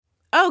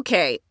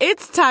Okay,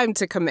 it's time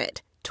to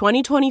commit.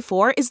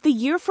 2024 is the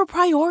year for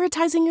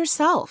prioritizing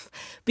yourself.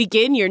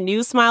 Begin your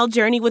new smile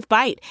journey with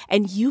Byte,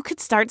 and you could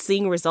start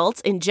seeing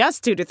results in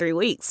just 2 to 3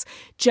 weeks.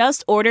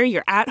 Just order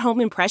your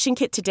at-home impression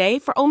kit today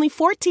for only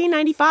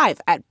 $14.95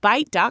 at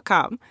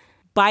Byte.com.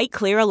 Byte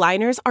Clear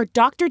aligners are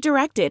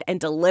doctor-directed and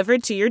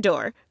delivered to your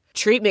door.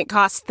 Treatment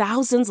costs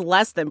thousands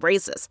less than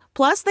braces.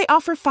 Plus, they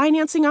offer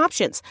financing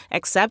options,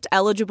 accept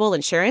eligible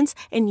insurance,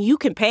 and you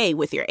can pay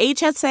with your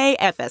HSA,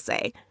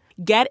 FSA.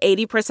 Get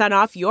 80%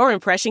 off your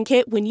impression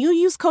kit when you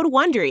use code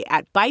WONDERY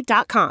at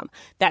Byte.com.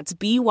 That's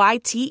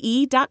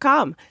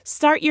BYTE.com.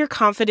 Start your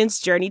confidence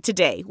journey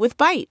today with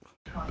Byte.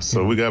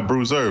 So we got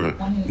Bruce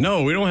Irvin.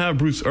 No, we don't have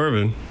Bruce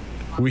Irvin.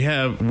 We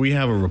have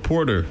a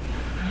reporter,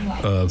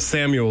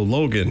 Samuel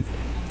Logan.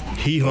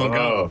 He hung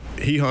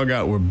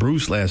out with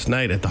Bruce last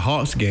night at the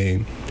Hawks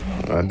game.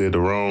 I did the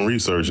wrong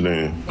research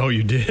then. Oh,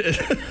 you did?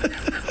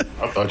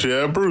 I thought you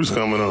had Bruce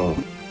coming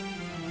on.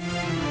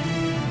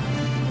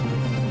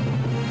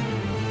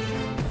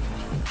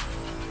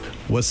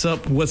 What's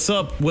up,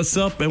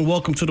 and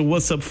welcome to the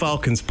What's Up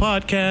Falcons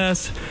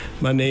podcast.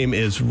 My name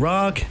is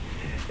Rock,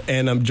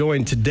 and I'm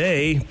joined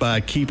today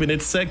by Keeping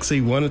It Sexy.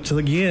 Once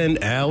again,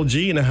 Al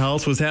G in the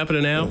house. What's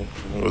happening, Al?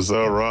 What's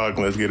up, Rock?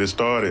 Let's get it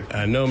started.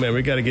 I know, man.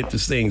 We got to get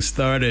this thing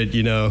started.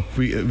 You know,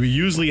 we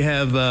usually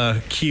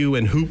have Q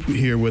and Hoop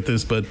here with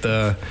us, but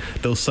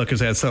those suckers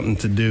had something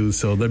to do,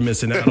 so they're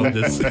missing out on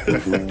this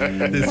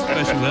this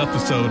special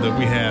episode that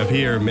we have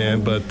here,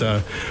 man. But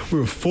we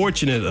were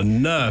fortunate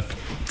enough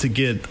to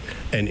get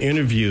an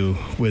interview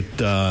with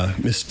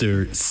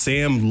Mr.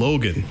 Sam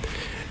Logan.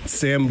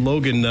 Sam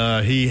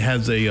Logan, he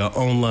has a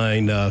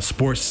online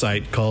sports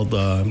site called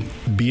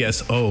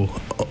BSO.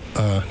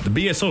 The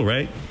BSO,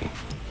 right?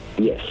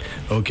 Yes.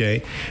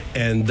 Okay.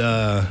 And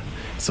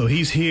so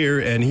he's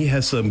here, and he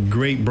has some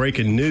great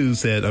breaking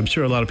news that I'm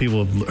sure a lot of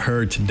people have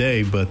heard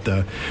today,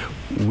 but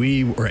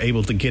we were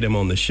able to get him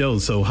on the show.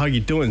 So how you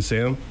doing,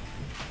 Sam?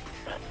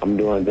 I'm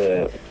doing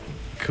good.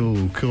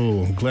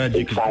 Cool. Glad you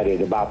excited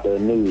about the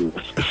news.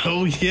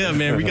 Oh yeah,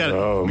 man, we got.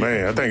 Oh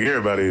man, I think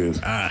everybody is.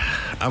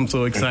 I'm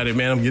so excited,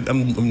 man.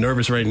 I'm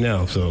nervous right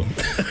now, so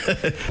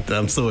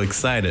I'm so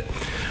excited.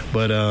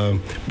 But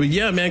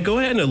yeah, man, go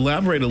ahead and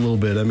elaborate a little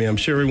bit. I mean, I'm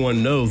sure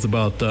everyone knows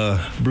about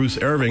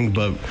Bruce Irvin,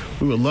 but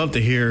we would love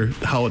to hear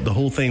how the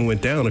whole thing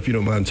went down, if you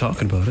don't mind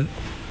talking about it.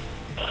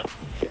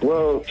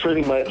 Well,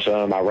 pretty much,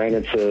 I ran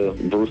into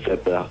Bruce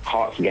at the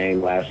Hawks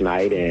game last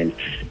night, and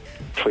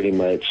pretty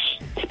much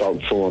spoke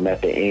to him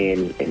at the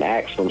end and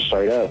asked him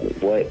straight up,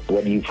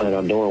 what do you plan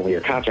on doing when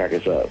your contract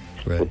is up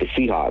with the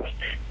Seahawks?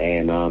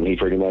 And he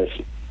pretty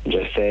much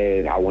just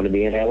said, I want to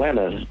be in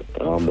Atlanta.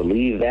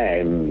 Believe that.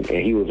 And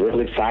he was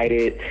really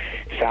excited.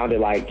 Sounded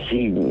like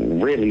he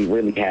really,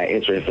 really had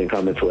interest in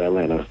coming to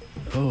Atlanta.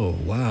 Oh,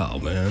 wow,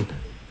 man.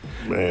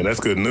 Man, that's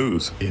good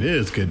news. It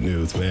is good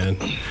news, man.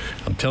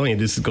 I'm telling you,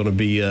 this is going to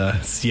be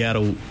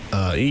Seattle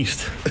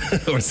East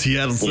or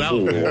Seattle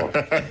South.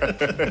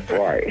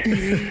 Right.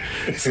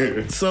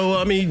 So,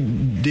 I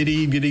mean, did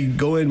he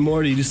go in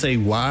more? Did he just say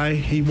why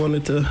he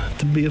wanted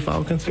to be a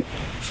Falcons?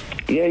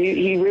 Yeah,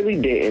 he really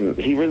didn't.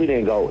 He really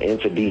didn't go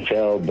into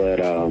detail,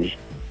 but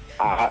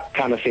I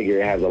kind of figure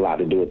it has a lot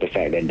to do with the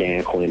fact that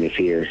Dan Quinn is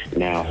here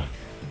now.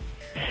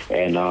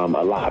 And a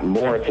lot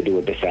more to do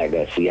with the fact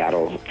that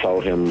Seattle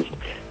told him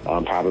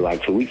probably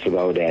like 2 weeks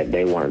ago that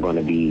they weren't going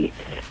to be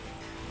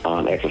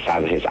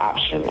exercising his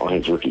option on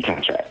his rookie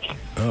contract.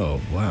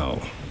 Oh,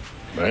 wow.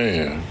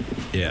 Man.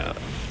 Yeah.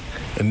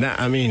 And that,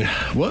 I mean,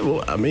 I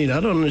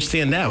don't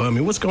understand that. I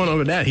mean, what's going on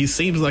with that? He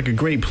seems like a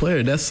great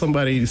player. That's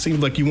somebody who seems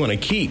like you want to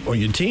keep on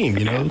your team,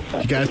 you know?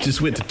 You guys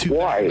just went to 2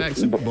 back-to-back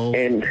Super Bowls.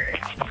 And,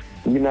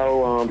 you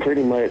know,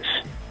 pretty much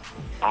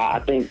I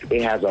think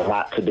it has a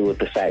lot to do with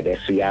the fact that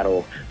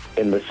Seattle,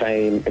 in the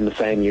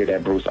same year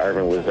that Bruce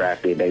Irvin was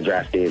drafted, they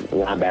drafted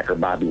linebacker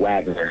Bobby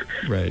Wagner,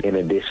 right, in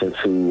addition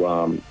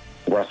to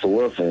Russell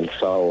Wilson.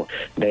 So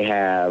they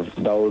have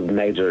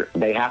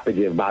they have to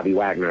give Bobby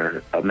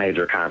Wagner a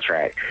major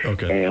contract.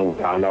 Okay. And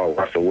I know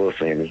Russell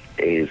Wilson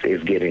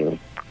is getting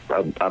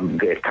a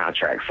good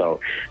contract. So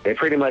they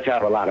pretty much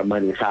have a lot of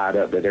money tied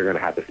up that they're going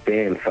to have to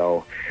spend.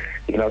 So,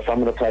 you know, some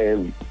of the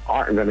players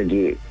aren't going to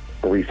get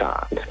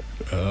re-signed.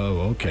 Oh,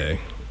 okay.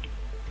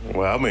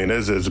 Well, I mean,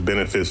 that's just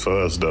benefits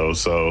for us, though.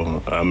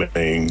 So, I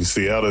mean,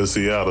 Seattle is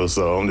Seattle.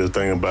 So I'm just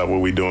thinking about what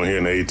we're doing here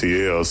in the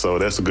ATL. So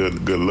that's a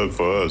good look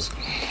for us.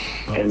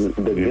 And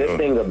the good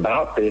thing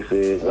about this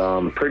is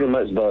pretty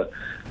much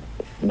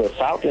the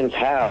Falcons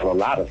have a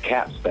lot of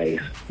cap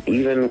space.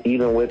 Even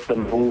with the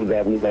move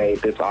that we made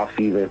this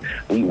offseason,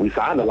 we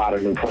signed a lot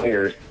of new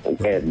players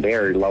at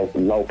very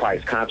low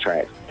price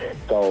contracts.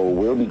 So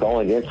we'll be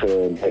going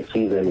into next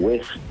season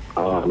with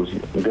a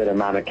good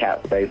amount of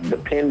cap space,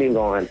 depending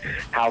on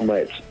how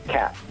much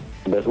cap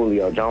the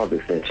Julio Jones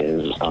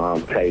extensions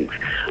takes.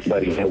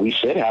 But we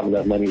should have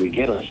enough money to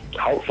get him.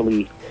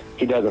 Hopefully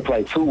he doesn't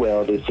play too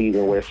well this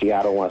season where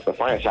Seattle wants to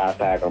franchise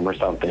tag him or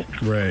something.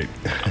 Right.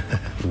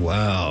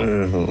 Wow.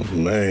 Oh,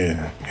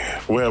 man.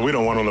 Well, we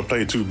don't want them to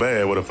play too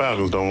bad. Well, the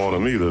Falcons don't want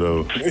them either,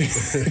 though.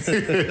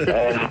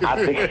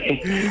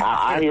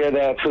 I hear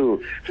that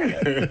too.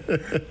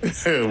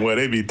 Well,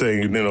 they be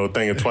thinking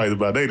twice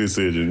about their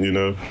decision, you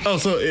know. Oh,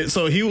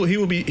 so he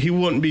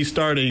wouldn't be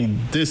starting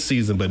this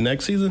season, but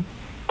next season?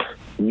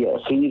 Yes,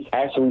 he's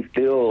actually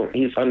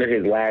he's under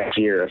his last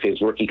year of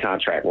his rookie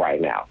contract right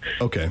now.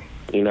 Okay.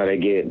 You know, they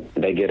get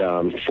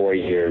 4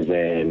 years,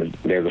 and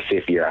there's a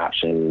 5th year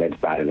option. They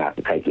decided not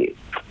to take it.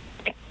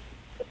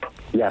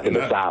 You have to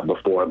decide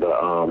before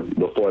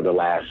the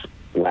last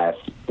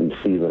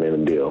season in the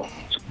deal.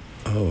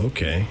 Oh,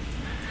 okay.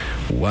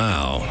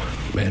 Wow,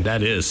 man,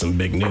 that is some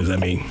big news. I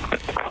mean,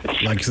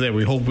 like I said,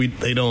 we hope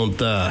they don't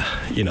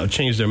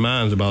change their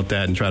minds about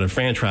that and try to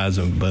franchise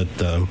them. But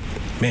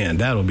man,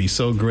 that'll be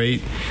so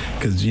great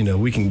because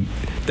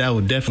that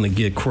will definitely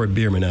get Corey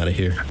Bierman out of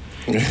here.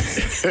 Yeah,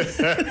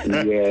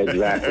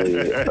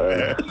 exactly.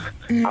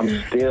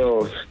 I'm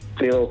still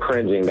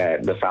cringing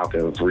that the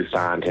Falcons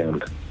re-signed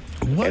him.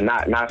 What? And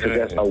not for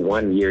just a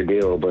 1-year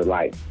deal, but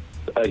like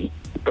a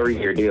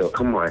 3-year deal.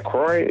 Come on,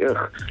 Corey.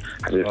 Ugh.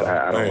 I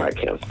don't like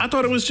him. I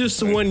thought it was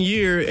just 1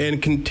 year and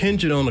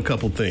contingent on a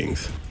couple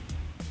things.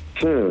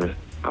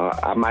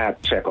 I might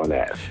have to check on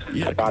that.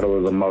 Yeah. I thought it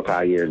was a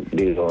multi-year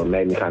deal and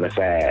made me kind of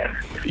sad.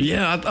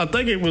 Yeah, I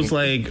think it was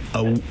like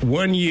a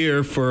 1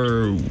 year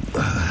for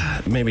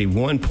maybe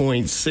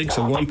 1.6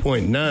 or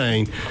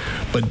 1.9,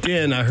 but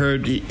then I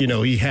heard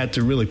he had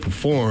to really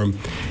perform,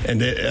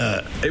 and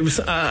it was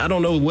I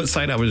don't know what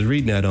site I was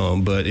reading that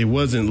on, but it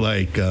wasn't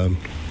like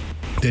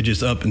they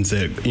just up and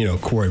said,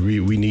 Corey,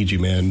 we need you,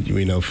 man.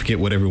 Forget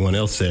what everyone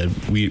else said.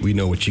 We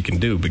know what you can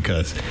do,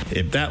 because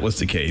if that was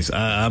the case,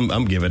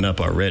 I'm giving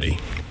up already.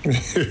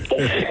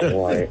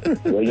 Right.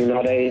 Well,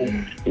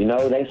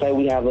 they say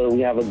we have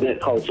a good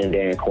coach in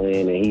Dan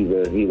Quinn, and he's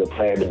a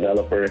player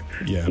developer.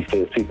 Yeah. He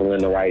puts people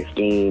in the right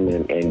scheme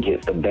and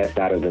gets the best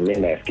out of them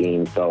in that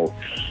scheme. So,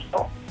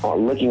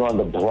 looking on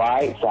the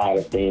bright side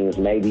of things,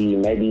 maybe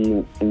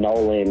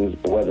Nolan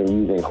wasn't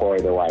using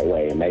Corey the right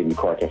way, and maybe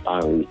Corey can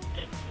finally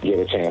get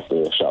a chance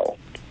to show.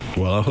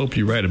 Well, I hope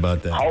you're right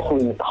about that.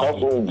 Hopefully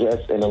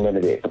just in a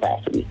limited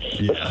capacity.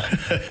 Yeah.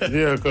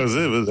 Yeah, because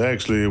it was a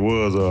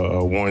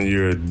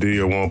 1-year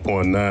deal,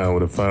 1.9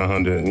 with a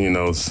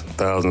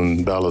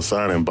 $500,000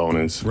 signing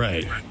bonus.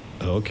 Right.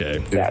 Okay.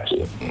 Gotcha.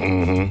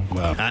 Mm-hmm.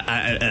 Wow.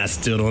 I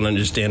still don't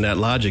understand that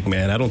logic,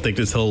 man. I don't think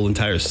this whole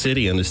entire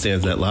city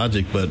understands that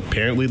logic, but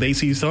apparently they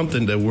see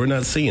something that we're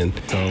not seeing.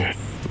 So.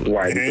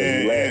 Right.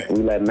 Because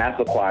we let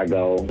Massaquoi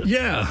go.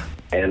 Yeah.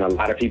 And a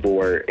lot of people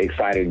were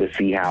excited to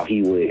see how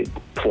he would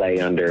play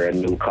under a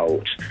new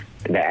coach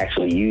that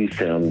actually used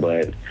him.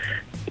 But,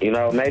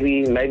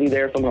 maybe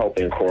there's some hope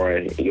in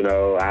Corey.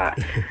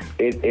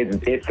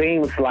 It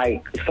seems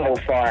like so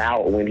far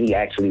out when he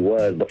actually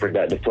was the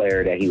productive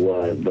player that he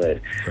was.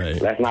 But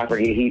Let's not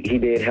forget he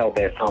did help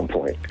at some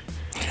point.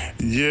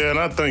 Yeah, and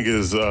I think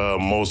it's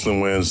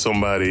mostly when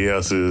somebody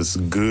else is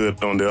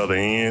good on the other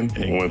end,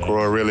 when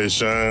Croy really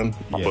shined.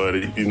 Yeah. But,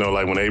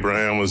 like when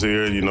Abraham was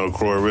here,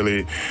 Croy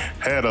really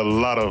had a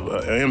lot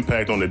of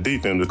impact on the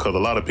defense because a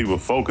lot of people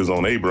focus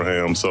on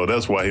Abraham. So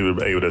that's why he was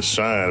able to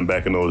shine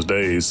back in those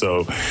days.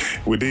 So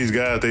with these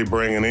guys they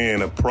bringing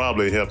in, it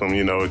probably help him,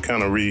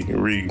 kind of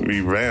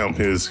revamp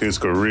his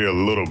career a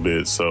little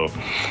bit. So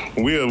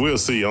we'll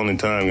see. Only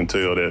time can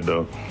tell that,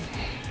 though.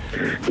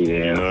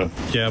 Yeah.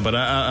 Yeah, but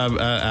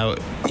I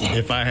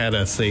if I had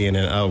a say in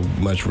it, I would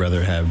much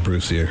rather have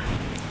Bruce here.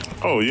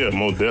 Oh yeah,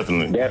 most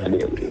definitely.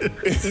 Definitely.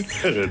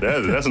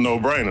 That's a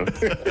no-brainer.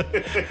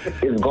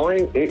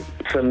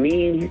 To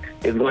me,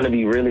 it's going to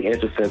be really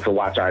interesting to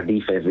watch our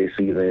defense this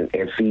season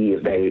and see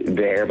if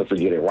they're able to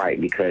get it right,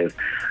 because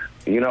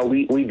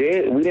we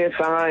didn't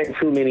sign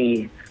too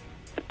many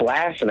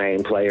splash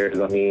name players.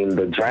 I mean,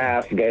 the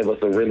draft gave us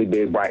a really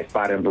big bright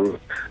spot in Vic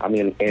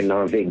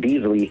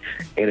Beasley,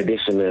 in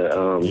addition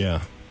to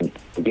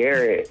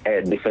Garrett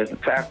at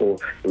defensive tackle.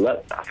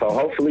 So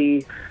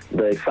hopefully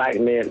the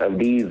excitement of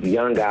these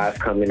young guys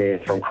coming in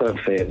from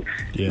Clemson,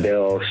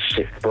 they'll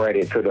spread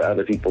it to the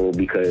other people,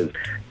 because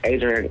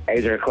Adrian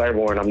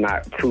Claiborne, I'm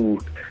not too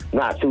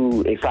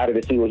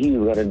excited to see what he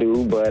was going to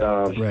do, but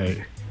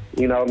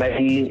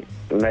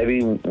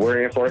maybe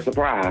we're in for a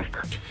surprise.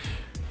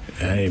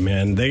 Hey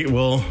man,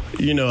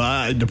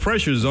 the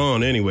pressure's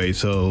on anyway,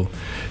 so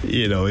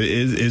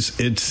it's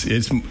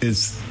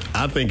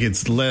I think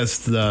it's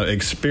less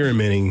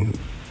experimenting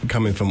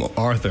coming from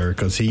Arthur,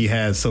 because he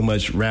has so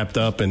much wrapped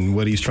up in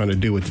what he's trying to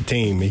do with the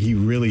team, and he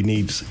really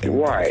needs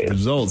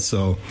results.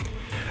 So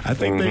I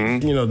think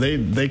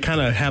they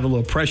kind of have a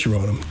little pressure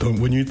on him,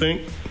 wouldn't you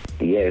think?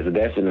 Yes,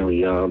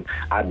 definitely.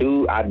 I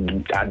do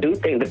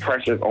think the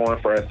pressure's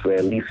on for us to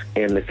at least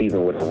end the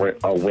season with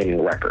a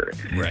winning record.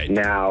 Right.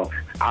 Now,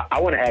 I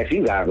want to ask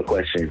you guys a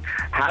question.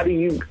 How do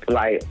you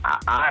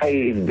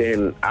I've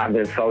been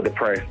so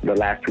depressed the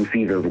last 2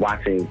 seasons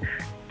watching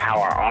how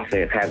our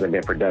offense hasn't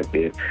been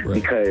productive,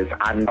 because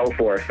I know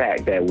for a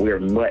fact that we're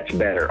much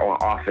better on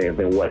offense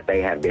than what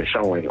they have been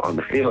showing on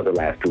the field the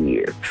last 2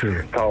 years.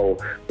 True. So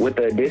with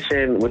the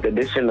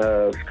addition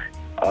of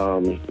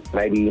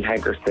maybe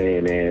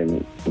Hankerson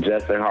and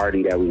Justin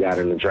Hardy that we got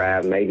in the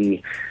draft,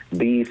 maybe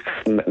the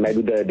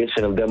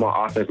addition of them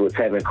on offense with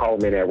Tevin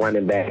Coleman at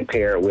running back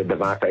paired with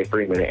Devontae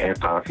Freeman and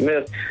Anton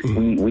Smith,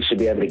 we should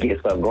be able to get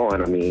stuff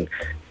going. I mean,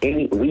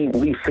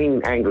 we've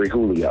seen angry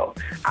Julio.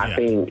 I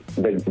think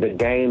the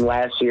game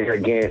last year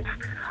against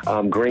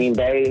Green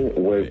Bay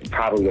was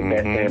probably the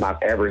best game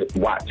I've ever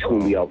watched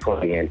Julio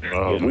play in.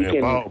 If we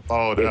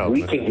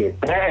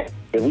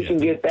can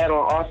get that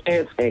on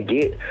offense and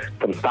get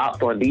some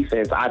stops on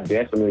defense, I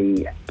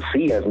definitely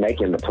see us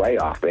making the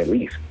playoffs at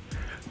least.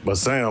 But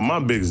Sam, my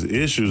biggest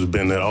issue has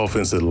been that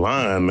offensive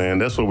line, man.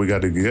 That's what we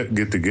got to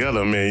get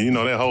together. I mean, you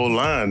know, that whole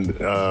line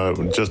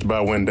just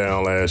about went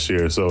down last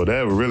year, so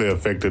that really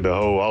affected the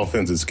whole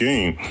offensive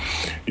scheme.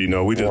 You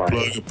know, we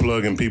just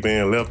plugging people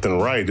in left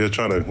and right, just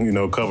trying to, you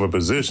know, cover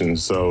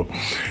positions. So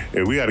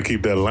we got to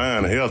keep that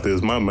line healthy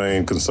is my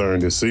main concern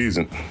this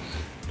season.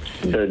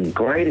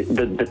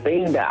 The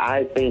thing that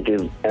I think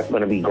is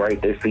going to be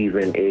great this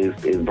season is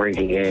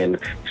bringing in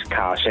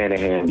Kyle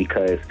Shanahan,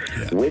 because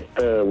with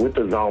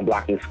the zone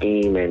blocking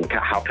scheme and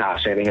how Kyle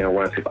Shanahan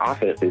runs his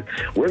offenses,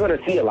 we're going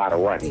to see a lot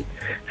of running.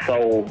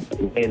 So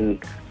when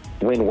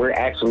we're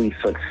actually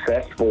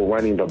successful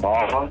running the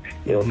ball,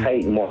 it'll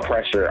take more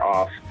pressure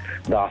off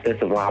the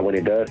offensive line when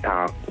it does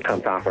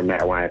come time for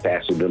Matt Ryan to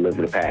actually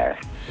deliver the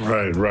pass.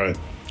 Right.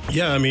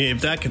 Yeah, I mean, if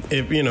that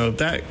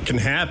can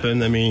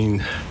happen, I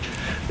mean,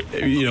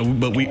 you know,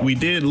 but we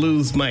did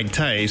lose Mike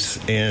Tice,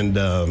 and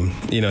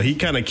you know, he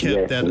kind of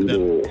kept that.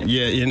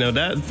 You know,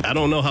 that I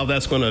don't know how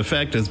that's going to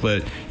affect us,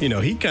 but you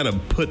know, he kind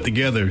of put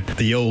together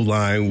the old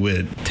line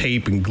with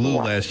tape and glue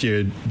last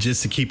year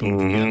just to keep them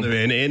together,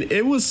 and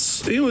it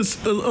was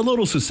a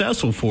little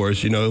successful for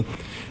us. You know,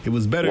 it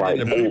was better than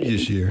the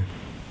previous year.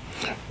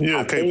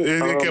 Yeah,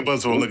 it kept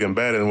us from looking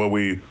better than what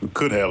we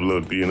could have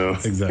looked. You know,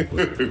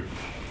 exactly.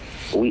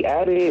 We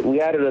added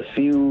a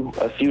few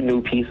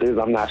new pieces.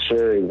 I'm not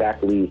sure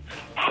exactly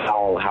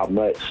how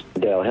much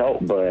they'll help,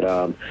 but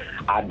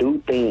I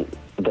do think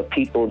the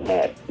people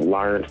that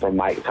learned from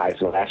Mike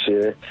Tyson last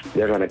year,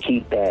 they're going to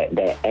keep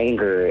that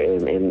anger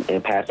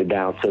and pass it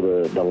down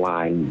to the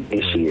line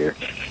this year.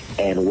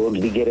 And we'll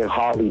be getting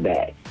Harley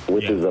back,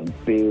 which is a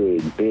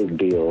big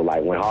deal.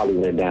 Like when Harley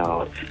went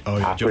down,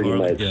 I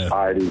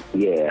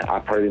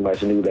pretty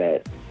much knew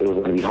that it was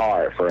going to be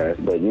hard for us.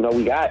 But you know,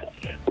 we got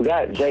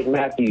Jake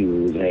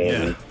Matthews,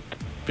 and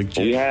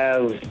we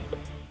have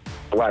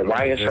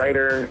Ryan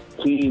Schrader.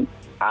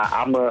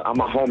 I'm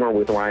a homer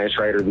with Ryan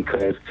Schrader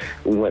because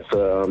we went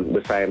to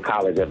the same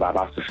college at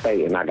Boston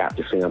State, and I got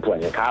to see him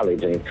play in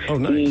college. And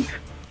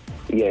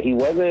he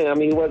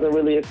wasn't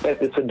really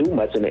expected to do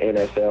much in the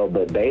NFL,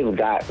 but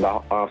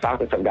the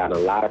Falcons have gotten a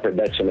lot of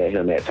production at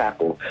him at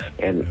tackle,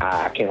 and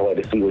I can't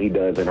wait to see what he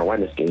does in a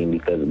running scheme,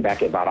 because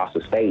back at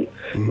Boston State,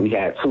 we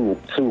had two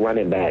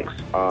running backs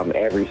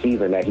every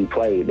season that he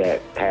played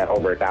that had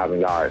over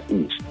 1,000 yards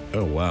each.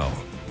 Oh, wow.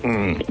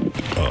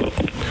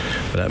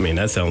 But I mean,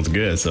 that sounds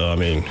good. So, I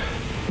mean,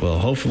 well,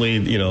 hopefully,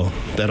 you know,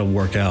 that'll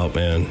work out,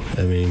 man.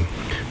 I mean,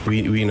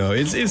 we know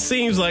it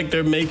seems like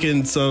they're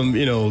making some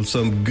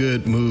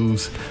good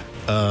moves.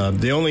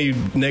 The only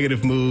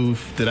negative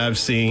move that I've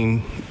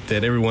seen,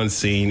 that everyone's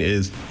seen,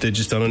 is they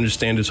just don't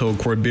understand this whole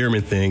Corey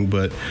Bierman thing.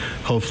 But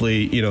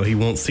hopefully, you know, he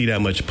won't see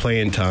that much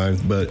playing time.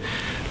 But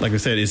like I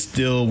said, it's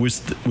still we're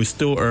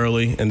still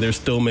early, and they're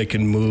still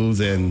making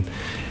moves, and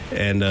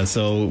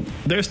so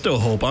there's still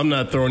hope. I'm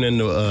not throwing in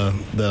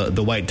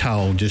the white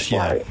towel just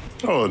yet. Right.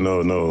 Oh no!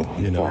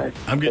 You know,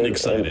 I'm getting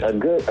excited. A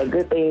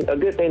good thing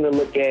to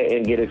look at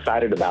and get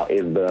excited about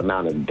is the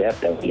amount of depth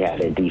that we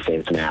have in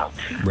defense now.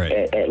 Right.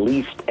 At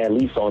least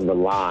on the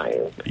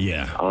line.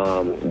 Yeah.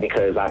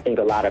 Because I think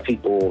a lot of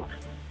people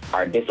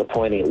are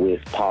disappointed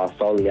with Paul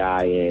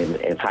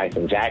Soliai and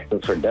Tyson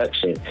Jackson's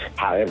production.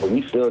 However,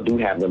 we still do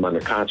have them under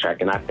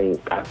contract, and I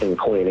think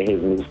Quinn and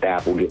his new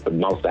staff will get the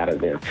most out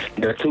of them.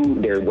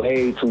 They're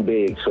way too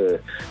big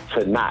to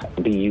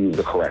not be used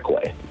the correct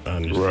way.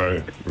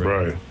 Right.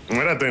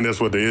 And I think that's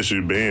what the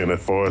issue being,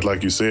 as far as,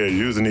 like you said,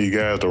 using these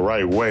guys the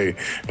right way.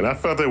 And I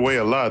felt that way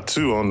a lot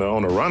too on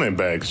the running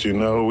backs. You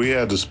know, we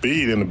had the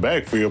speed in the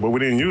backfield, but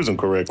we didn't use them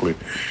correctly.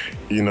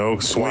 You know,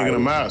 swinging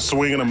them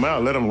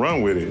out, let them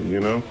run with it. You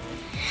know.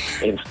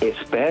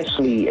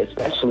 Especially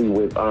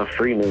with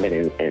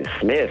Freeman and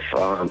Smith,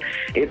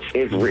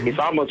 it's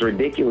almost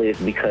ridiculous,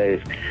 because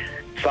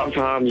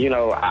sometimes, you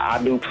know,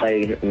 I do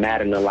play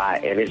Madden a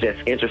lot, and it's just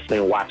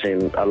interesting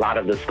watching a lot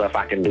of the stuff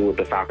I can do with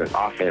the Falcons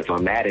offense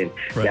on Madden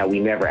that we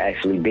never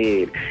actually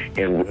did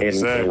in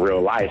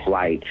real life.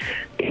 Like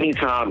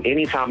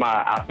anytime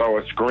I throw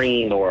a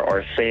screen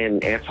or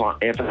send Anton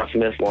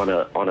Smith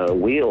on a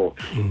wheel,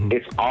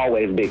 it's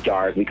always big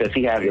yards, because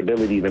he has the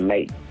ability to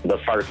make the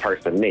first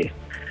person miss.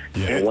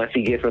 Yeah. And once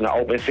he gets in the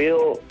open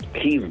field,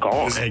 he's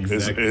gone.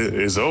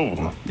 It's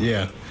over.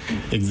 Yeah,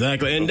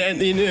 exactly. And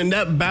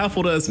that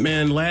baffled us,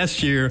 man,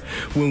 last year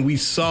when we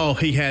saw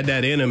he had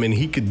that in him and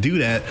he could do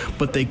that,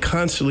 but they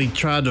constantly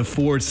tried to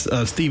force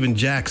Steven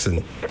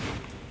Jackson.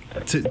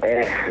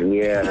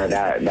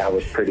 Yeah, that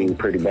was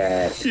pretty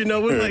bad. You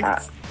know, we're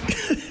like.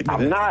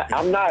 I'm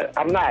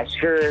not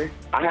sure.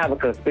 I have a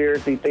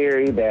conspiracy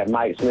theory that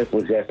Mike Smith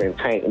was just in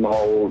tank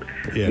mode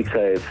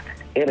because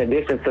in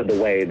addition to the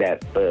way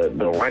that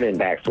the running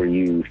backs were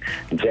used,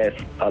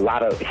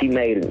 he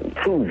made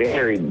two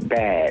very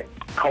bad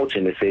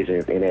coaching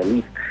decisions in at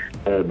least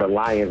the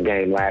Lions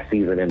game last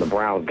season and the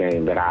Browns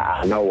game that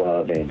I know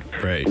of, and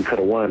we could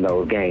have won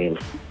those games.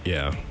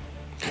 Yeah.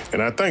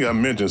 And I think I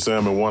mentioned,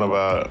 Sam, in one of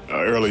our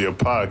earlier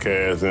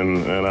podcasts,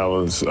 and I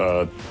was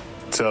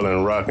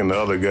telling Rock and the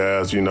other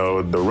guys, you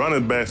know, the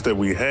running backs that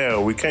we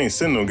have, we can't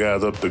send them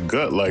guys up the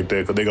gut like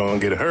that because they're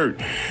going to get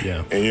hurt.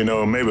 Yeah. And, you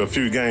know, maybe a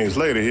few games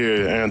later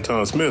here,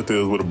 Anton Smith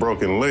is with a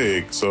broken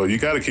leg. So you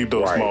got to keep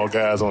those small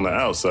guys on the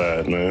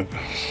outside, man.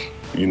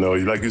 You know,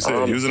 like you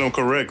said, using them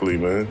correctly,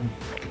 man.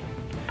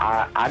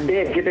 I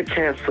did get a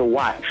chance to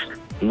watch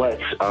much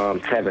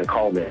Tevin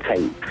Coleman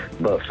tape,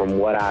 but from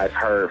what I've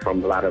heard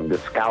from a lot of the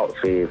scouts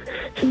is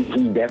he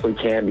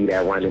definitely can be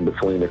that running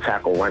between the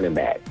tackle running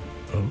back.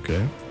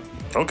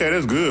 Okay,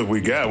 that's good. We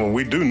got one.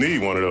 We do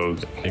need one of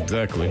those.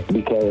 Exactly.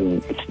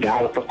 Because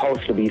that was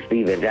supposed to be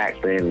Steven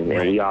Jackson,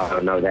 and we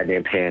all know that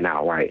didn't pan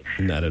out right.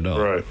 Not at all.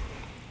 Right.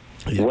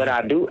 Yeah. What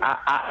I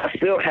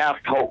still have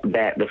hope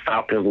that the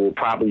Falcons will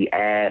probably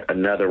add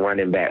another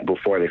running back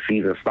before the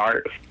season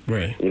starts.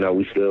 Right. You know,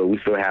 we still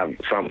have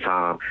some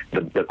time.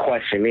 The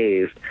question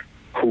is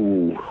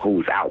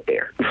who's out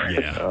there.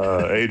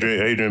 Yeah.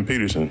 Adrian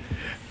Peterson.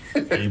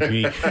 Is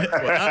the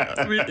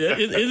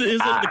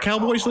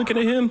Cowboys looking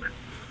at him?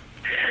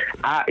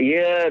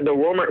 Yeah, the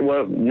rumor.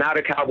 Well, now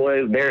the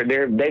Cowboys, they've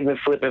been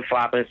flipping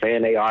flopping,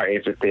 saying they are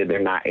interested. They're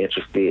not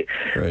interested.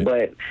 Right.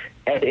 But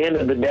at the end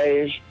of the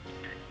day,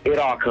 it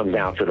all comes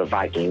down to the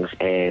Vikings,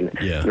 and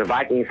the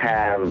Vikings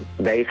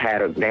they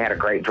had a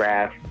great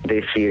draft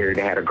this year.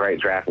 They had a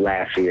great draft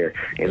last year,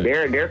 and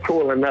they're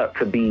tooling up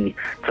to be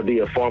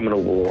a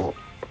formidable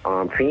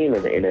team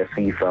in the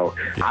NFC. So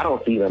I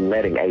don't see them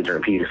letting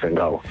Adrian Peterson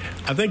go.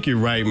 I think you're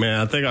right,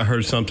 man. I think I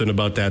heard something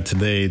about that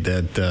today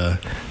that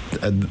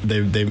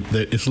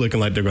it's looking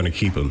like they're going to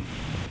keep him.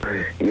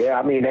 Yeah,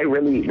 I mean they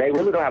really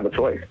don't have a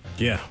choice.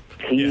 Yeah.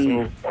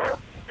 He's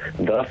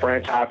the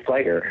franchise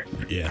player.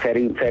 Yeah.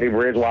 Teddy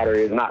Bridgewater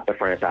is not the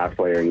franchise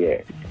player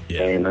yet.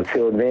 Yeah. And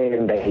until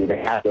then, they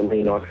have to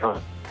lean on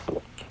something.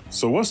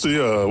 So what's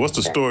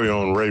the story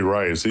on Ray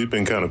Rice? He's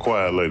been kind of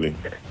quiet lately.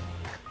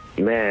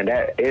 Man,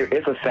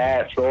 it's a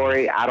sad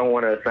story. I don't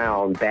want to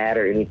sound bad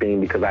or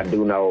anything because I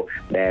do know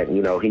that,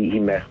 you know, he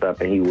messed up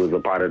and he was a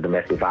part of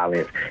domestic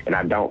violence, and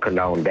I don't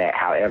condone that.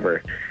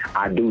 However,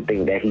 I do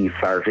think that he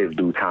served his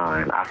due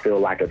time. I feel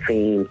like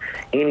any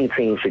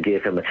team should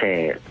give him a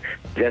chance.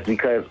 Just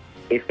because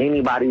if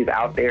anybody's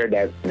out there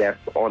that's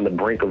on the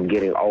brink of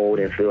getting old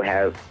and still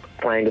has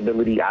playing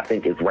ability, I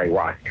think it's Ray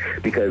Rice.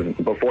 Because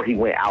before he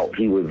went out,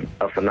 he was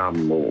a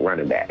phenomenal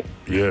running back.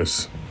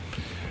 Yes.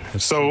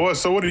 So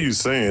what are you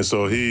saying?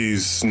 So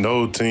he's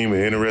no team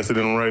interested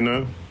in him right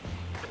now?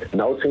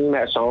 No team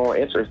has shown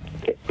interest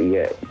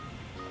yet.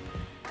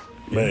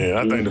 Man,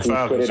 I think the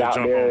Falcons should jump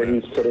on that.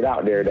 He's put it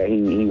out there that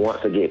he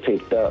wants to get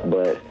picked up,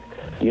 but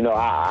you know,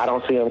 I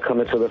don't see him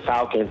coming to the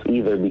Falcons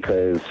either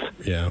because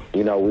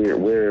you know,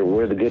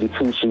 we're the goody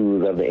two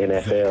shoes of the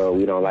NFL.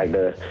 We don't like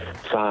to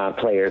sign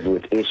players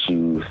with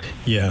issues.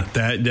 Yeah,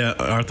 that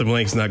Arthur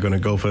Blank's not going to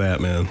go for that,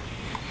 man.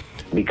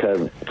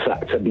 Because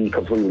to be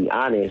completely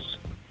honest,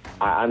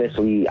 I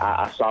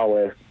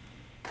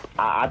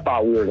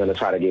thought we were going to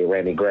try to get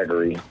Randy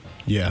Gregory.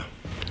 Yeah,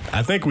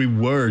 I think we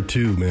were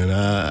too, man.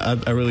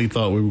 I really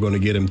thought we were going to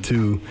get him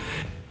too.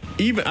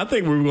 I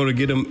think we were going to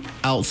get him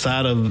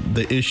outside of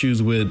the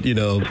issues with, you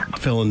know,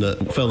 failing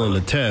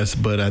the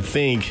test. But I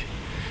think,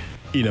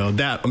 you know,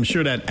 that I'm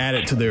sure that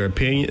added to their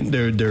opinion,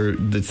 their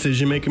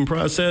decision making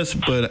process.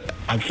 But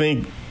I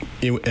think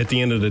at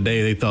the end of the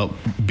day, they thought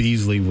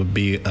Beasley would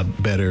be a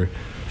better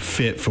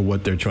fit for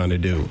what they're trying to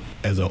do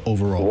as an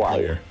overall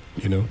player,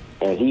 you know?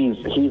 And he's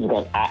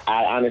going.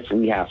 I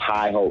honestly have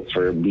high hopes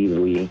for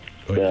Beasley.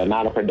 The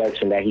amount of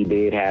production that he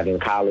did have in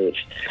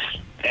college,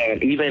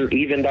 and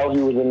even though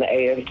he was in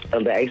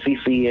the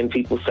ACC, and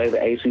people say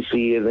the ACC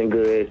isn't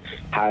good.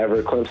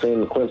 However,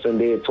 Clemson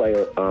did play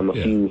a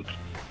few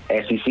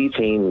SEC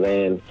teams,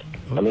 and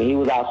I mean, he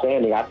was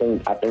outstanding. I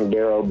think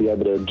Darryl will be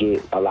able to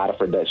get a lot of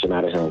production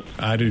out of him.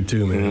 I do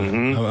too,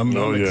 man. I'm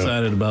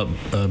excited about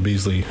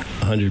Beasley,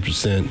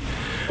 100%.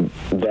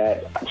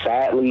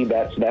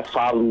 That's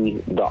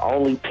probably the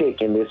only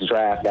pick in this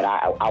draft that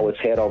I was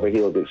head over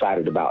heels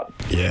excited about.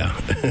 Yeah.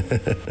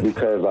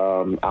 Because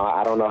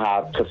I don't know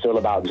how to feel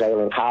about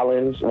Jalen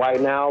Collins right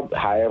now.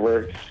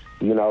 However,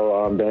 you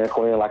know, Dan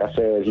Quinn, like I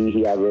said,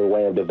 he has a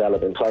way of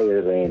developing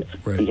players, and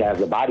he has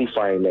the body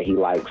frame that he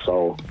likes.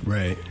 So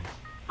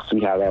see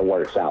how that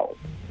works out.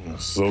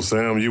 So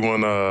Sam, you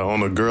want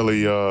on a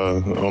girly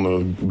on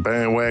a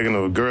bandwagon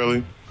of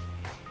girly?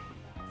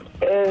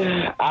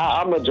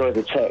 I'm a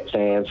Georgia Tech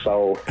fan,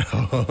 so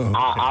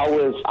I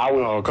was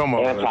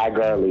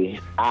anti-girly.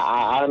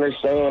 I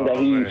understand that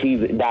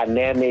he's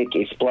dynamic,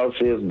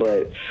 explosive,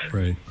 but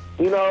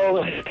you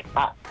know,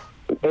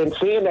 and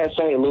seeing that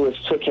St. Louis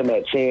took him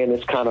at 10,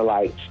 it's kind of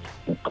like,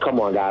 come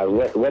on, guys.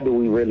 What do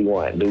we really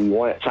want? Do we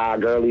want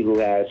Todd Gurley, who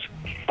has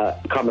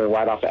coming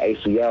right off the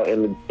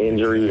ACL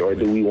injury, or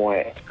do we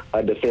want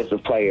a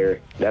defensive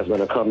player that's going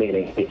to come in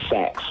and get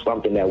sacks,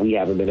 something that we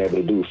haven't been able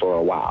to do for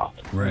a while?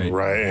 Right.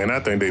 And I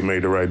think they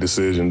made the right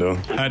decision, though.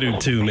 I do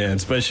too, man.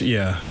 Especially,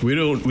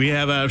 we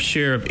have our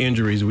share of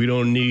injuries. We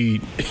don't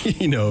need,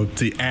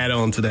 to add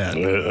on to that.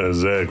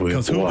 Exactly.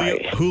 Because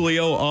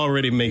Julio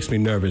already makes me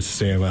nervous,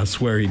 Sam. I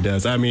swear he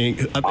does. I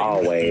mean,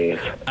 always.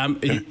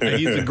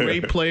 He's a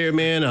great player,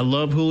 man. I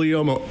love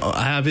Julio.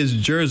 I have his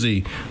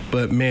jersey,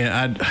 but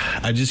man,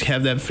 I just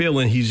have that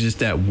feeling he's just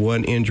that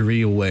one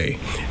injury away.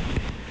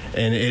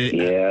 And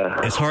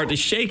it's hard to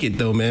shake it,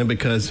 though, man,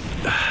 because,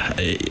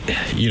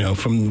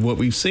 from what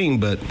we've seen,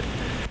 but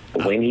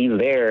when he's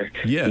there,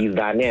 he's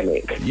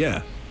dynamic.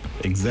 Yeah,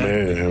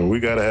 exactly. Man, we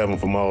got to have him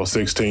from all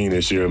 16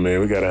 this year,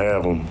 man. We got to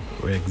have him.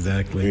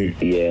 Exactly.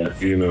 Yeah.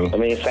 I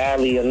mean,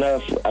 sadly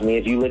enough,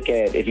 if you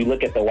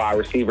look at the wide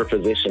receiver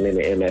position in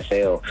the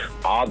NFL,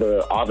 all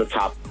the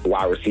top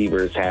wide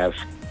receivers have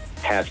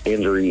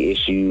injury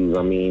issues.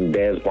 I mean,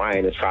 Dez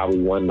Bryant is probably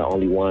one of the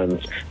only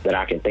ones that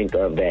I can think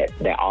of that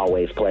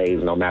always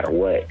plays no matter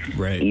what.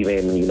 Right.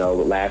 Even,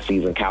 last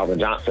season, Calvin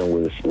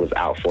Johnson was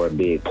out for a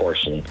big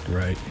portion.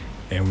 Right.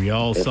 And we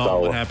all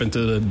saw what happened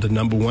to the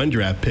number 1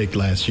 draft pick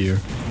last year.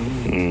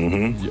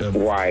 Mm-hmm.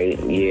 Right.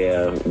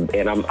 Yeah.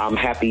 And I'm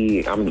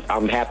happy.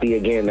 I'm happy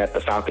again that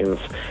the Falcons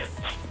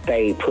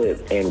stayed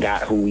put and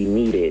got who we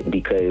needed,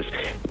 because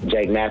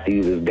Jake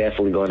Matthews is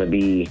definitely going to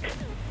be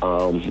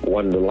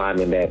one of the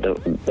linemen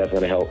that's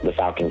going to help the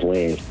Falcons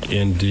win.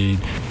 Indeed.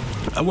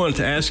 I wanted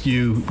to ask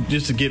you,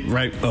 just to get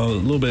right a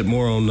little bit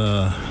more on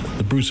the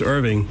Bruce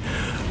Irvin.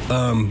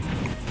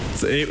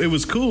 So it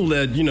was cool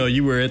that,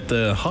 you were at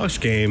the Hawks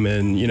game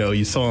and,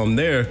 you saw him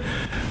there.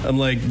 I'm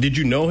like, did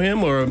you know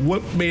him, or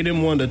what made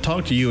him want to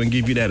talk to you and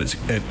give you that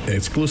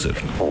exclusive?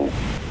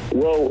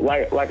 Well,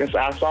 like I said,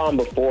 I saw him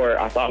before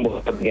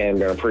the game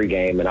during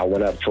pregame, and I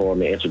went up to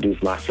him and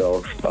introduced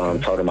myself,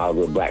 told him I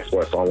was with Black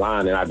Sports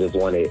Online, and I just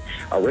wanted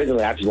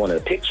a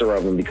picture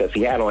of him because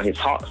he had on his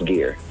Hawks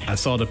gear. I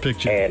saw the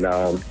picture. And,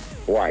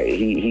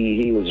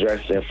 he was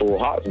dressed in full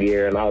Hawks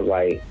gear, and I was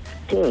like,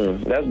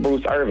 that's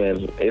Bruce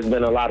Irvin. It's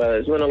been a lot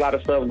of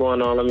stuff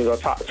going on. Let me go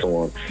talk to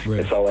him. Right.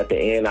 And so at the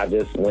end, I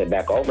just went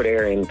back over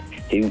there, and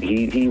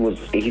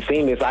he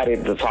seemed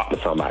excited to talk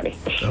to somebody.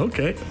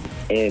 Okay.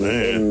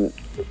 And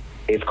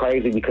it's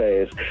crazy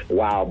because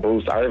while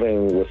Bruce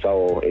Irvin was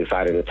so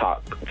excited to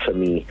talk to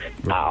me,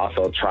 I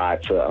also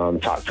tried to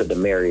talk to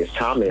Demaryius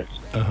Thomas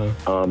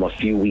a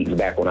few weeks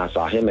back when I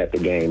saw him at the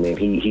game, and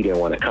he didn't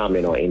want to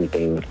comment on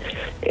anything.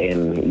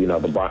 And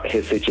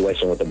his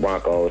situation with the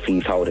Broncos,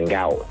 he's holding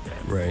out.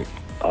 Right.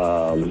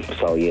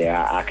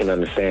 I can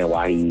understand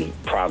why he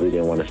probably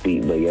didn't want to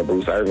speak. But yeah,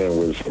 Bruce Irvin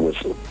was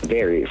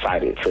very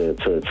excited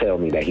to tell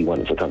me that he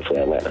wanted to come to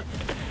Atlanta.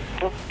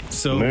 I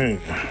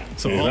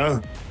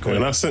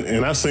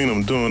seen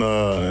him doing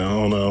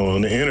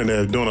on the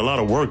internet, doing a lot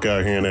of work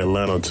out here in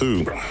Atlanta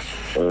too.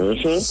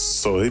 Mm-hmm.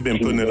 So he's been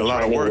putting in a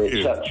lot of work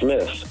here. Chuck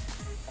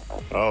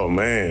Smith. Oh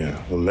man,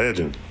 a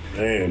legend.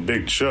 Man,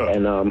 Big Chuck.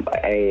 And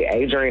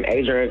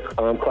Adrian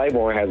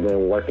Claiborne has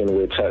been working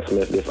with Chuck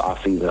Smith this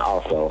offseason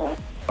also.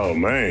 Oh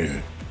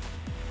man,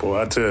 boy,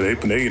 I tell you,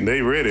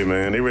 they ready,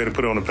 man. They ready to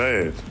put it on the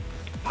pads.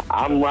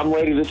 I'm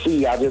ready to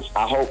see. I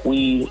hope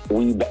we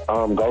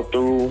go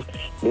through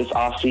this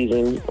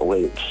offseason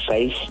with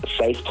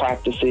safe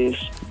practices.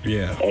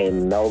 Yeah.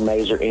 And no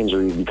major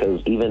injuries,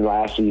 because even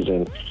last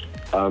season,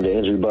 the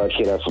injury bug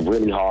hit us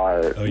really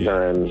hard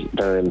during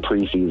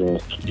preseason.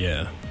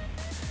 Yeah.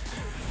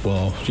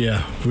 Well,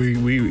 yeah,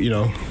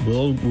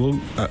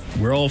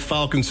 we're all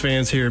Falcons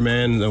fans here,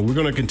 man. We're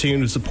going to continue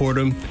to support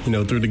them,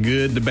 through the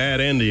good, the bad,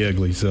 and the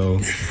ugly. So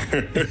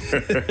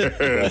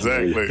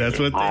exactly, that's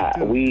what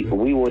we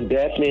will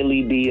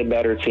definitely be a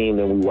better team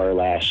than we were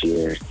last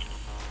year.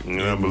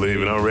 I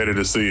believe it. I'm ready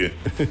to see it.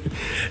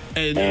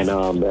 and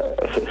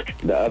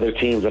the other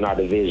teams in our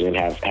division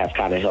have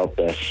kind of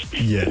helped us.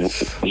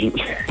 Yes.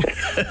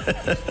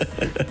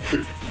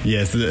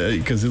 Yes,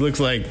 because it looks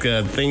like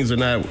things are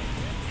not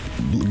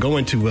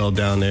going too well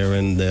down there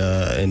in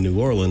New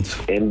Orleans.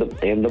 In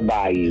the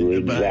Bayou,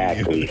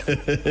 exactly.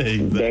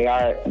 They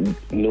are.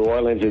 New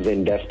Orleans is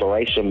in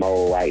desperation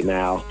mode right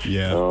now.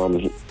 Yeah.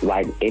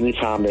 Like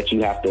anytime that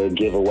you have to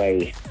give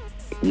away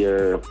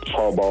your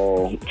Pro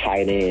Bowl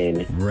tight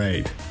end.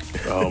 Right.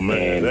 Oh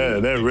man,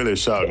 that really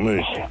shocked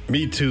me.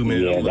 Me too,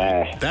 man.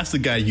 Yeah, that's the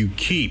guy you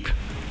keep.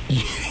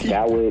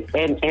 That was,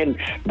 and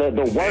the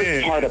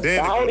worst part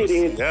about it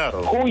is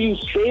who you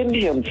send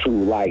him to.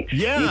 Like,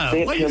 you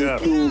sent him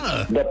to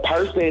the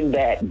person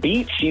that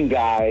beats you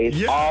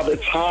guys all the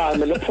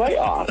time in the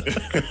playoffs.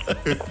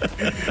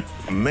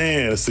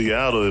 Man,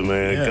 Seattle,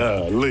 man,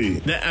 golly.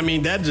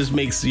 That just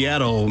makes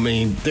Seattle. I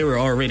mean, they were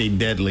already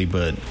deadly,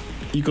 but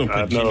you gonna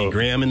put Jimmy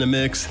Graham in the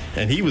mix,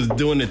 and he was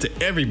doing it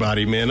to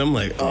everybody, man. I'm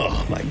like,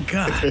 oh my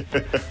god.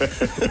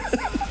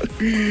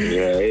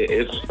 Yeah,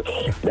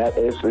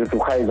 it's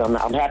crazy.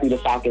 I'm happy the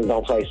Falcons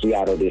don't play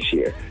Seattle this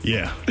year.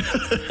 Yeah.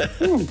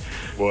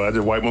 Well, I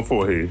just wiped my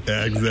forehead.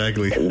 Yeah,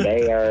 exactly.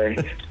 They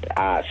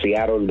are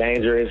Seattle's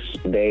dangerous.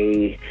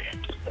 They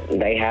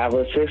have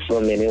a system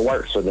and it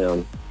works for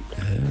them.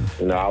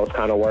 Yeah. I was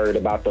kind of worried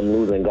about them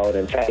losing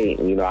Golden Tate.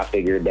 I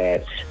figured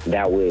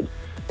that would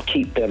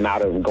keep them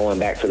out of going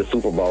back to the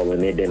Super Bowl,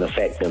 and it didn't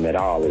affect them at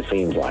all, it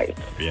seems like.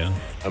 Yeah.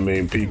 I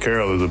mean, Pete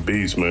Carroll is a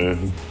beast,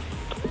 man.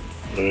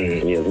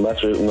 Yeah,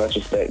 much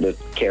respect to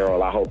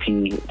Carroll. I hope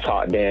he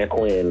taught Dan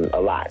Quinn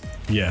a lot.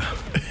 Yeah,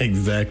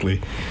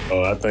 exactly.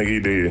 Oh, I think he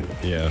did.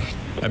 Yeah.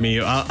 I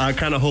mean, I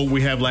kind of hope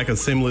we have like a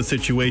similar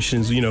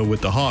situations,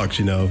 with the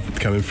Hawks,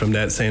 coming from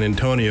that San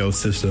Antonio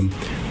system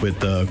with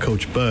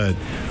Coach Bud.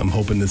 I'm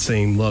hoping the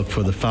same luck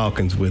for the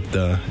Falcons with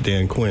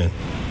Dan Quinn.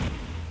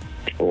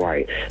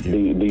 Right. Do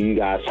you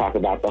guys talk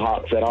about the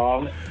Hawks at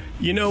all?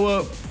 You know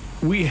what?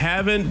 We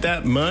haven't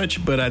that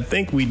much, but I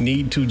think we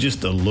need to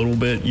just a little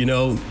bit,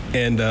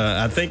 and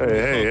I think...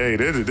 Hey,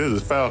 this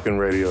is Falcon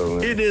radio,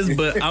 man. It is,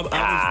 but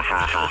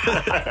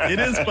it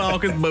is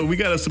Falcons, but we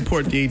got to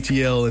support the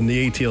ATL and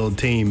the ATL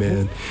team,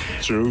 man.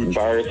 True.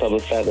 Birds of a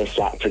feather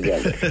flock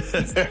together.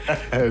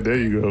 There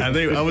you go. I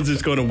think I was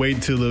just going to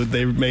wait till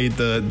they made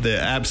the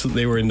absolute...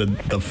 They were in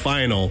the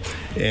final,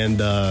 and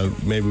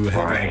maybe we'll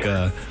have like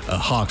a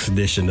Hawks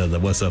edition of the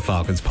What's Up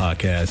Falcons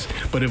podcast.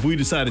 But if we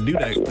decide to do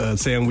that,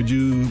 Sam, would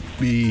you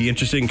be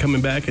interested in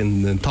coming back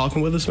and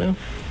talking with us, man?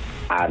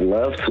 I'd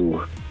love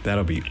to.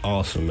 That'll be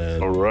awesome,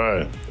 man. All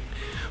right.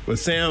 Well,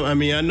 Sam, I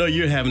mean, I know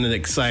you're having an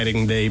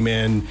exciting day,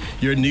 man.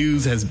 Your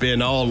news has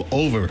been all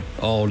over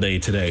all day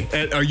today.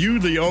 And are you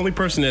the only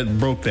person that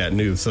broke that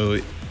news? So,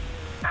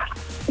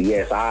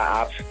 yes,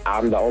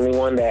 I'm the only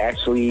one that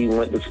actually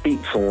went to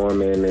speak to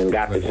him and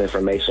got this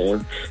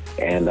information.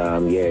 And,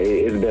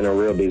 it's been a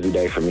real busy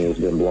day for me. It's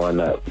been blowing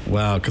up.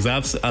 Wow, because I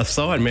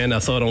saw it, man. I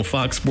saw it on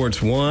Fox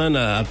Sports 1.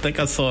 I think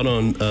I saw it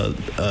on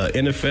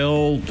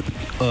NFL,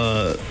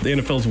 the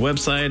NFL's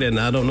website, and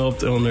I don't know if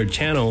they're on their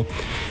channel.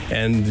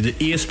 And did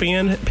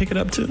ESPN pick it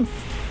up, too?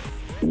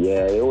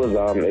 Yeah, it was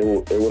on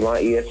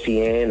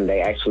ESPN.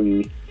 They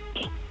actually,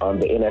 the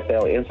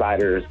NFL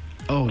insiders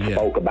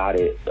spoke about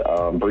it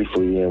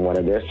briefly in one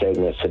of their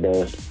segments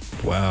today.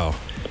 Wow.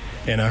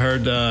 And I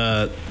heard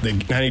the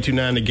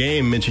 92.9 The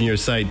Game mention your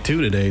site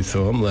too today,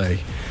 so I'm like...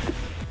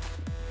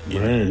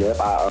 Yep,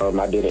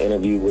 I did an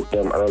interview with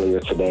them earlier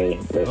today.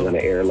 That's going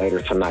to air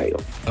later tonight.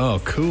 Oh,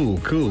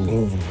 cool.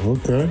 Oh,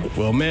 okay.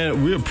 Well,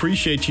 man, we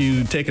appreciate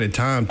you taking the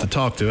time to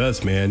talk to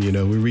us, man.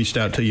 We reached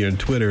out to you on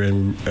Twitter,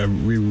 and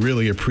we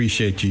really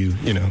appreciate you,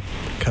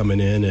 coming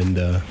in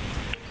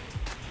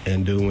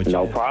and doing what you do.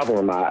 No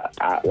problem.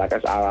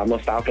 I'm a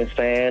Falcons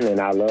fan, and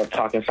I love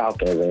talking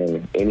Falcons.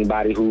 And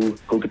anybody who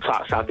could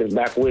talk Falcons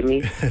back with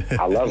me,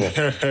 I love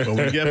them. Well,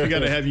 we definitely got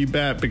to have you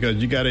back because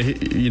you got to,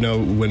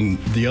 when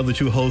the other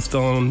two hosts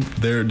on,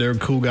 they're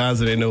cool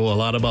guys and they know a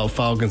lot about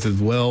Falcons as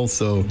well.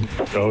 So,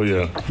 oh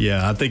yeah,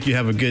 yeah, I think you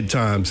have a good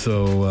time.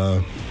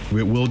 So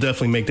we'll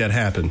definitely make that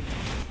happen.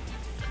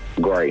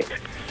 Great.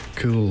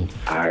 Cool.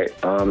 All right.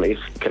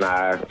 Can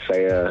I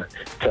say,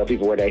 tell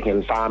people where they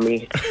can find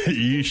me?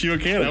 You sure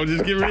can. I was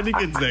just getting ready to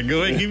get to that.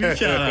 Go ahead and give me a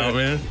shout out,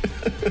 man.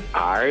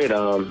 All right.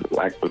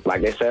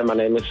 Like they said, my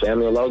name is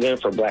Samuel Logan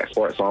for Black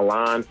Sports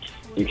Online.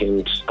 You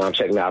can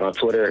check me out on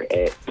Twitter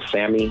at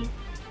Sammy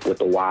with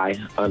the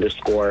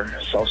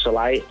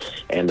Y_socialite.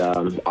 And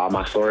all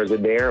my stories are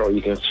there, or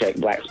you can check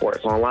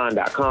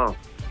blacksportsonline.com.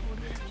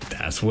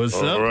 That's what's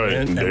up,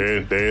 right, man.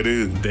 There it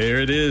is. There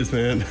it is,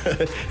 man.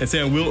 And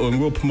Sam,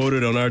 we'll promote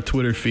it on our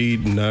Twitter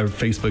feed and our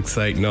Facebook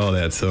site and all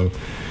that. So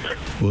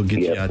we'll get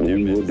you out there.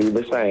 We will do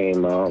the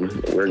same. I'm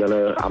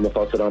gonna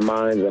post it on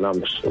mine,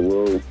 and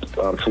we'll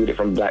tweet it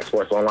from Black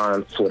Sports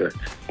Online Twitter.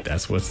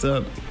 That's what's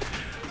up.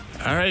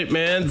 All right,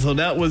 man. So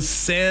that was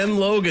Sam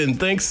Logan.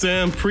 Thanks,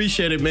 Sam.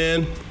 Appreciate it,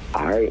 man.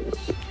 All right.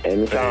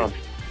 Anytime.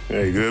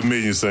 Hey, good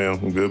meeting you,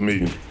 Sam. Good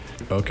meeting.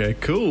 Okay,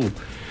 cool.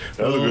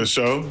 That was a good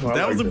show.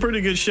 That was a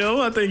pretty good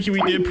show. I think we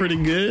did pretty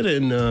good,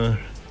 and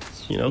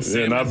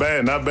Sam, not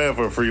bad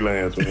for a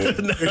freelance, man.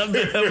 Not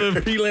bad for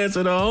a freelance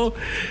at all,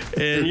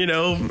 and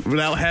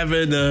without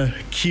having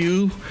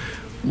Q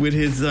with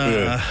his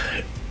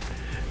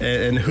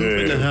and Hoop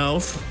in the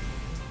house.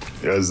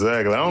 Yeah,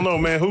 exactly. I don't know,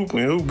 man. Hoop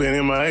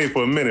been MIA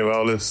for a minute with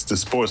all the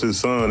sports his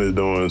son is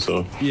doing.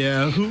 So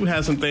yeah, Hoop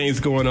has some things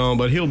going on,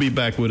 but he'll be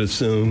back with us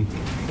soon.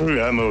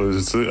 Yeah, I know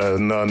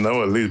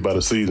at least by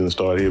the season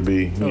start he'll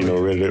be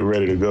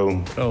ready to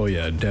go. Oh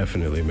yeah,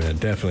 definitely, man,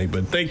 definitely.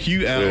 But thank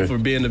you, Al, for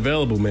being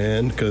available,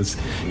 man. Because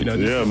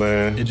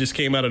man, it just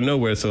came out of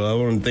nowhere. So I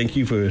want to thank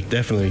you for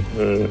definitely.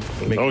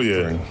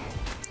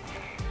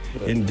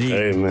 Indeed.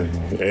 Hey man.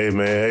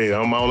 Hey,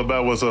 I'm all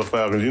about What's Up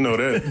Falcons. You know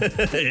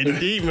that.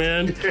 Indeed,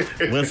 man.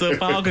 What's Up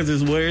Falcons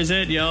is where it's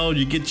at, y'all.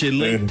 You get your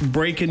late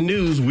breaking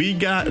news. We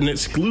got an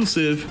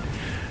exclusive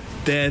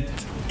that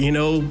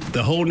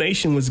the whole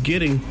nation was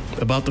getting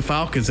about the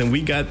Falcons, and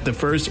we got the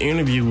first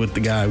interview with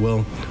the guy.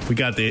 Well, we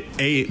got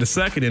the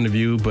second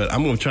interview, but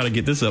I'm going to try to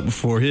get this up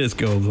before his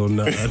goes on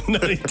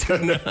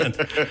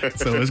 92.9.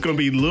 So it's going to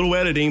be a little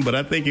editing, but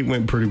I think it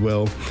went pretty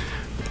well.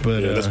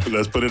 But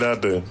let's put it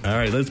out there. All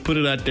right, let's put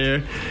it out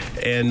there,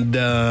 and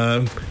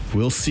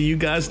we'll see you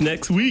guys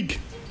next week.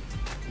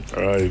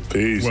 All right,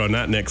 peace. Well,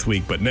 not next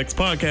week, but next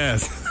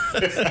podcast.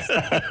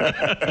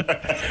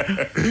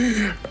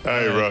 All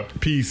right, bro.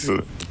 Peace.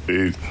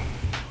 Peace.